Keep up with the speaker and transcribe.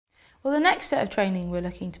Well, the next set of training we're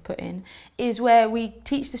looking to put in is where we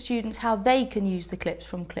teach the students how they can use the clips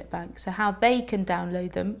from Clipbank, so how they can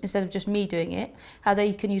download them instead of just me doing it, how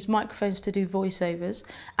they can use microphones to do voiceovers,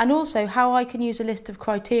 and also how I can use a list of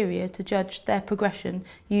criteria to judge their progression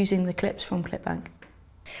using the clips from Clipbank.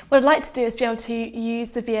 What I'd like to do is be able to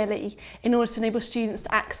use the VLE in order to enable students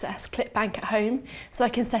to access Clipbank at home, so I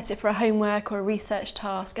can set it for a homework or a research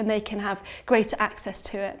task and they can have greater access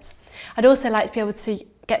to it. I'd also like to be able to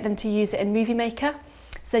get them to use it in Movie Maker,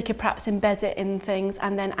 so they could perhaps embed it in things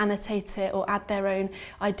and then annotate it or add their own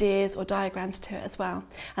ideas or diagrams to it as well.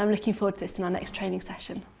 And I'm looking forward to this in our next training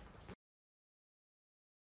session.